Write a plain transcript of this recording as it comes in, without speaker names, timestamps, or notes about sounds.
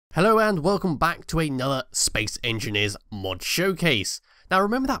Hello and welcome back to another Space Engineers mod showcase. Now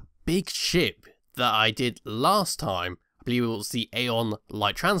remember that big ship that I did last time? I believe it was the Aeon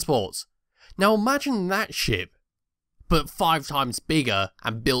Light Transport. Now imagine that ship, but 5 times bigger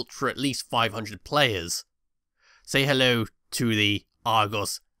and built for at least 500 players. Say hello to the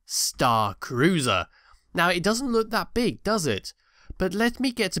Argos Star Cruiser. Now it doesn't look that big, does it? But let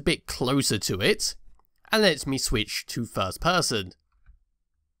me get a bit closer to it, and let me switch to first person.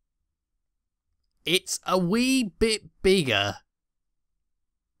 It's a wee bit bigger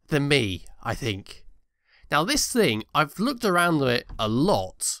than me, I think. Now this thing, I've looked around it a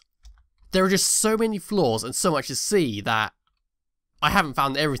lot. There are just so many floors and so much to see that I haven't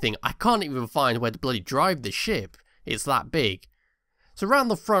found everything. I can't even find where to bloody drive the ship. It's that big. So around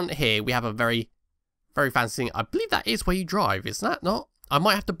the front here, we have a very fancy thing. I believe that is where you drive, is that not? I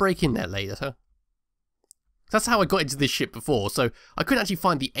might have to break in there later. That's how I got into this ship before, so I couldn't actually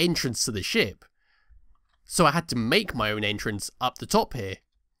find the entrance to the ship. So I had to make my own entrance up the top here.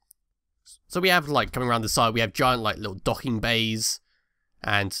 So we have, like, coming around the side, we have giant, like, little docking bays.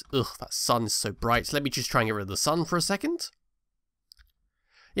 And, ugh, that sun is so bright. So let me just try and get rid of the sun for a second.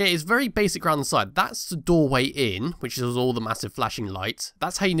 Yeah, it's very basic around the side. That's the doorway in, which is all the massive flashing lights.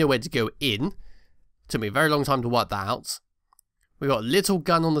 That's how you know where to go in. Took me a very long time to work that out. We've got a little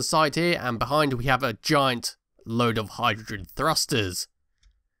gun on the side here, and behind we have a giant load of hydrogen thrusters.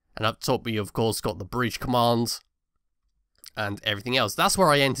 And up top we of course got the bridge command and everything else. That's where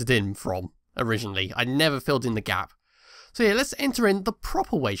I entered in from originally. I never filled in the gap. So yeah, let's enter in the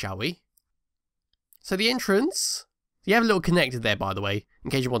proper way, shall we? So the entrance, you have a little connector there, by the way, in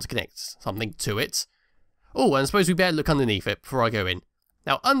case you want to connect something to it. Oh, and I suppose we better look underneath it before I go in.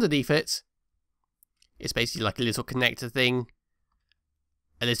 Now underneath it, it's basically like a little connector thing.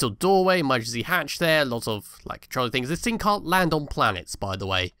 A little doorway, emergency hatch there, lots of like controlling things. This thing can't land on planets, by the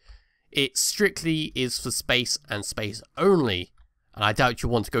way. It strictly is for space and space only. And I doubt you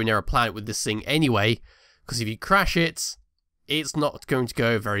want to go near a planet with this thing anyway, because if you crash it, it's not going to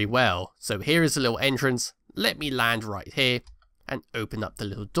go very well. So here is a little entrance. Let me land right here and open up the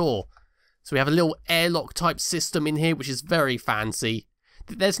little door. So we have a little airlock type system in here, which is very fancy.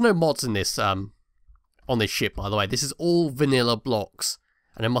 There's no mods in this on this ship, by the way. This is all vanilla blocks.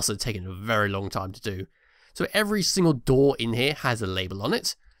 And it must have taken a very long time to do. So every single door in here has a label on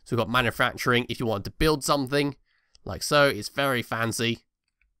it. So we've got manufacturing if you want to build something. Like so, it's very fancy.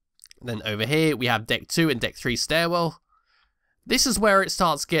 Then over here we have deck 2 and deck 3 stairwell. This is where it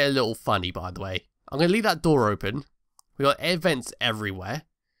starts to get a little funny, by the way. I'm going to leave that door open. We've got air vents everywhere.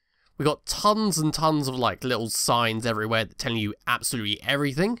 We've got tons and tons of like little signs everywhere telling you absolutely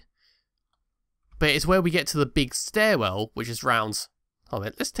everything. But it's where we get to the big stairwell, which is round... Oh,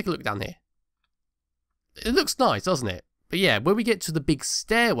 let's take a look down here. It looks nice, doesn't it? But yeah, when we get to the big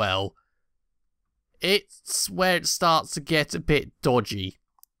stairwell, it's where it starts to get a bit dodgy.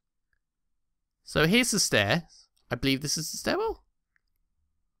 So here's the stair. I believe this is the stairwell.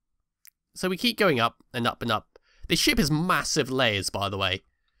 So we keep going up and up and up. This ship has massive layers, by the way.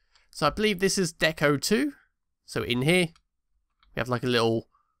 So I believe this is deck 02. So in here, we have like a little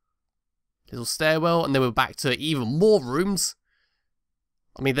stairwell, and then we're back to even more rooms.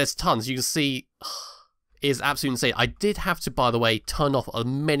 I mean, there's tons. You can see, it is absolutely insane. I did have to, by the way, turn off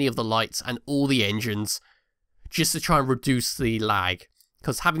many of the lights and all the engines just to try and reduce the lag.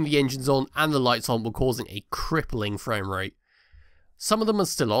 Because having the engines on and the lights on were causing a crippling frame rate. Some of them are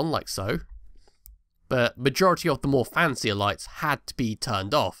still on, like so. But majority of the more fancier lights had to be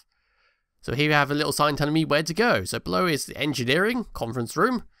turned off. So here we have a little sign telling me where to go. So below is the engineering, conference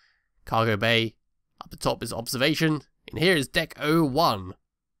room, cargo bay. Up the top is observation. And here is deck 01.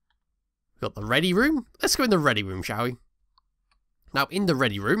 We've got the ready room. Let's go in the ready room, shall we? Now, in the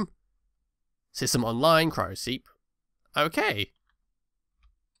ready room, system online, cryosleep. Okay.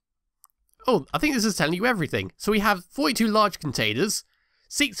 Oh, I think this is telling you everything. So we have 42 large containers,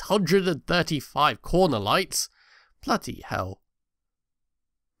 635 corner lights. Bloody hell.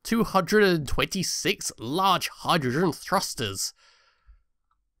 226 large hydrogen thrusters.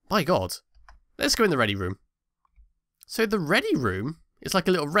 My god. Let's go in the ready room. So the ready room is like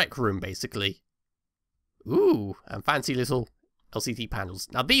a little rec room, basically. Ooh, and fancy little LCD panels.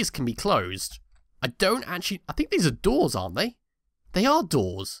 Now these can be closed. I think these are doors, aren't they? They are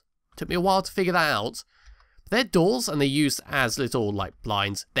doors. Took me a while to figure that out. They're doors and they're used as little like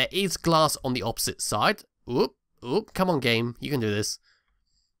blinds. There is glass on the opposite side. Oop, come on game, you can do this.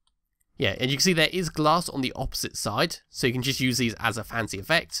 Yeah, and you can see there is glass on the opposite side, so you can just use these as a fancy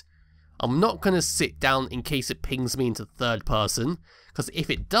effect. I'm not going to sit down in case it pings me into third person, because if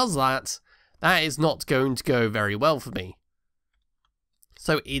it does that, that is not going to go very well for me.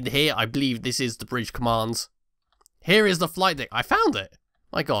 So in here, I believe this is the bridge command. Here is the flight deck. I found it.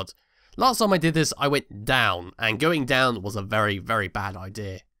 My god. Last time I did this, I went down, and going down was a very, very bad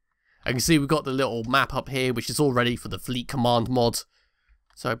idea. I can see we've got the little map up here, which is all ready for the fleet command mod.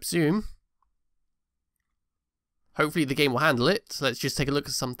 So I presume, hopefully the game will handle it. So let's just take a look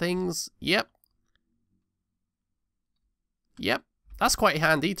at some things. Yep. Yep. That's quite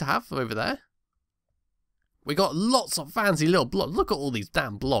handy to have over there. We got lots of fancy little blocks. Look at all these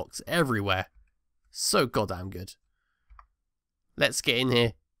damn blocks everywhere. So goddamn good. Let's get in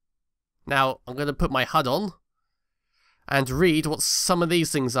here. Now, I'm going to put my HUD on and read what some of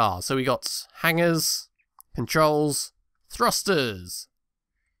these things are. So we got hangars, controls, thrusters.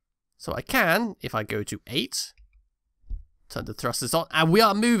 So I can, if I go to 8, turn the thrusters on, and we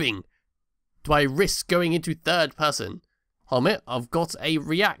are moving. Do I risk going into third person? Hold on, I've got a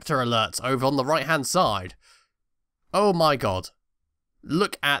reactor alert over on the right hand side. Oh my god.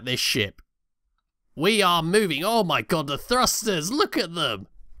 Look at this ship. We are moving. Oh my god, the thrusters. Look at them.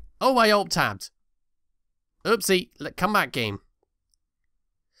 Oh, I alt-tabbed. Oopsie. Come back, game.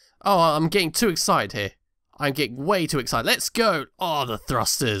 Oh, I'm getting too excited here. I'm getting way too excited. Let's go. Oh, the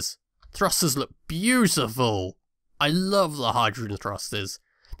thrusters. Thrusters look beautiful. I love the hydrogen thrusters.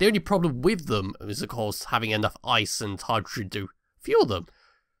 The only problem with them is, of course, having enough ice and hydrogen to fuel them.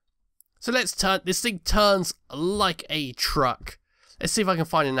 So let's turn. This thing turns like a truck. Let's see if I can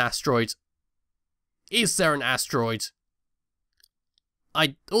find an asteroid. Is there an asteroid?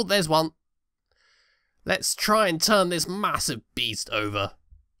 Oh, there's one. Let's try and turn this massive beast over.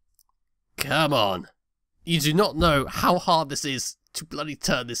 Come on. You do not know how hard this is to bloody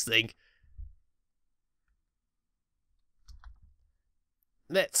turn this thing.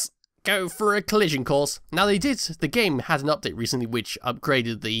 Let's go for a collision course. Now the game had an update recently which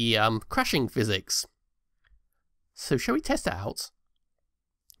upgraded the crashing physics. So shall we test it out?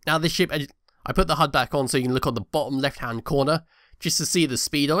 Now this ship, I put the HUD back on so you can look on the bottom left hand corner just to see the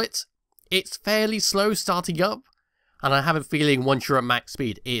speed of it. It's fairly slow starting up, and I have a feeling once you're at max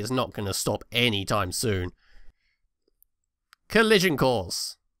speed it is not going to stop anytime soon. Collision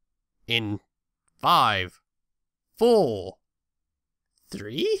course. In 5, 4,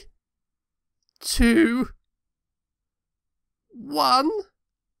 3, 2, 1.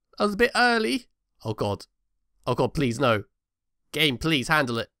 I was a bit early. Oh god. Oh god, please no. Game, please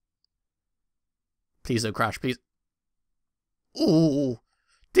handle it. Please don't crash, please. Ooh.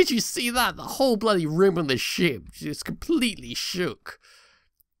 Did you see that? The whole bloody room on the ship just completely shook.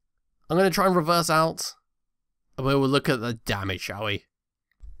 I'm going to try and reverse out. And we'll look at the damage, shall we?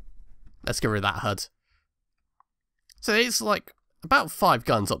 Let's get rid of that HUD. So it's like about 5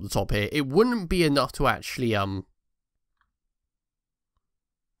 guns up the top here. It wouldn't be enough to actually, hold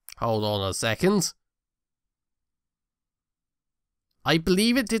on a second. I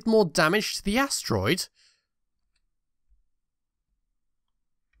believe it did more damage to the asteroid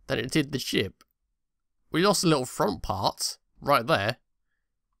than it did the ship. We lost a little front part right there.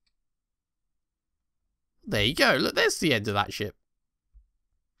 There you go. Look, there's the end of that ship.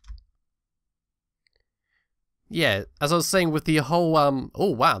 Yeah, as I was saying with the whole, oh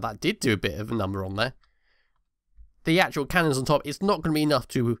wow, that did do a bit of a number on there. The actual cannons on top, it's not going to be enough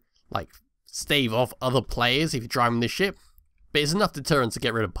to, like, stave off other players if you're driving this ship. But it's enough deterrent to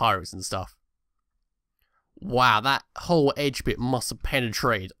get rid of pirates and stuff. Wow, that whole edge bit must have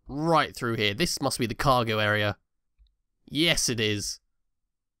penetrated right through here. This must be the cargo area. Yes, it is.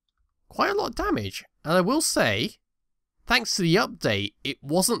 Quite a lot of damage. And I will say, thanks to the update, it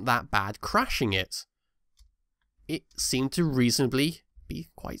wasn't that bad crashing it. It seemed to reasonably be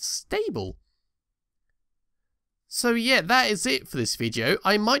quite stable. So yeah, that is it for this video.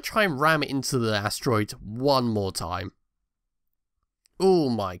 I might try and ram it into the asteroid one more time. Oh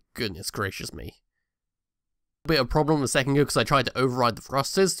my goodness gracious me. A bit of a problem a second ago because I tried to override the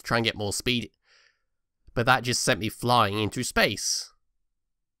thrusters to try and get more speed. But that just sent me flying into space.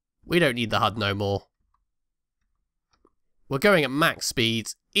 We don't need the HUD no more. We're going at max speed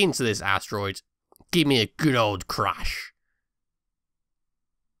into this asteroid. Give me a good old crash.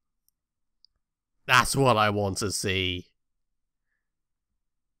 That's what I want to see.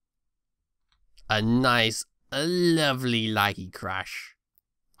 A nice, a lovely laggy crash.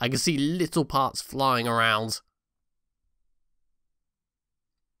 I can see little parts flying around.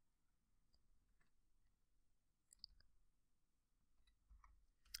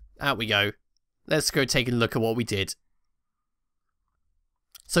 Out we go. Let's go take a look at what we did.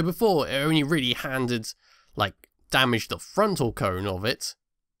 So before, it only really damaged the frontal cone of it.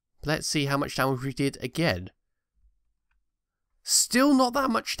 Let's see how much damage we did again. Still not that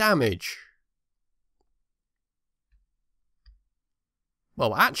much damage.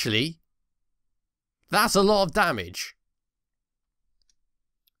 Well, actually, that's a lot of damage.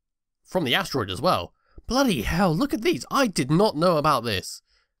 From the asteroid as well. Bloody hell, look at these. I did not know about this.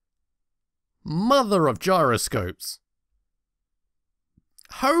 Mother of gyroscopes.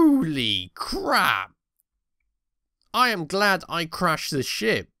 Holy crap. I am glad I crashed this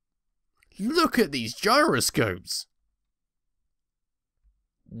ship. Look at these gyroscopes.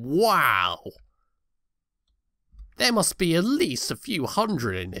 Wow. There must be at least a few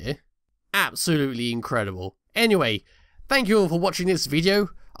hundred in here. Absolutely incredible. Anyway, thank you all for watching this video.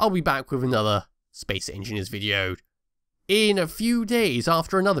 I'll be back with another Space Engineers video in a few days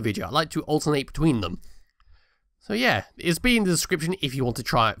after another video. I like to alternate between them. So yeah, it's been in the description if you want to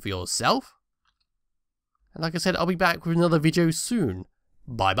try it for yourself. And like I said, I'll be back with another video soon.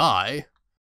 Bye bye.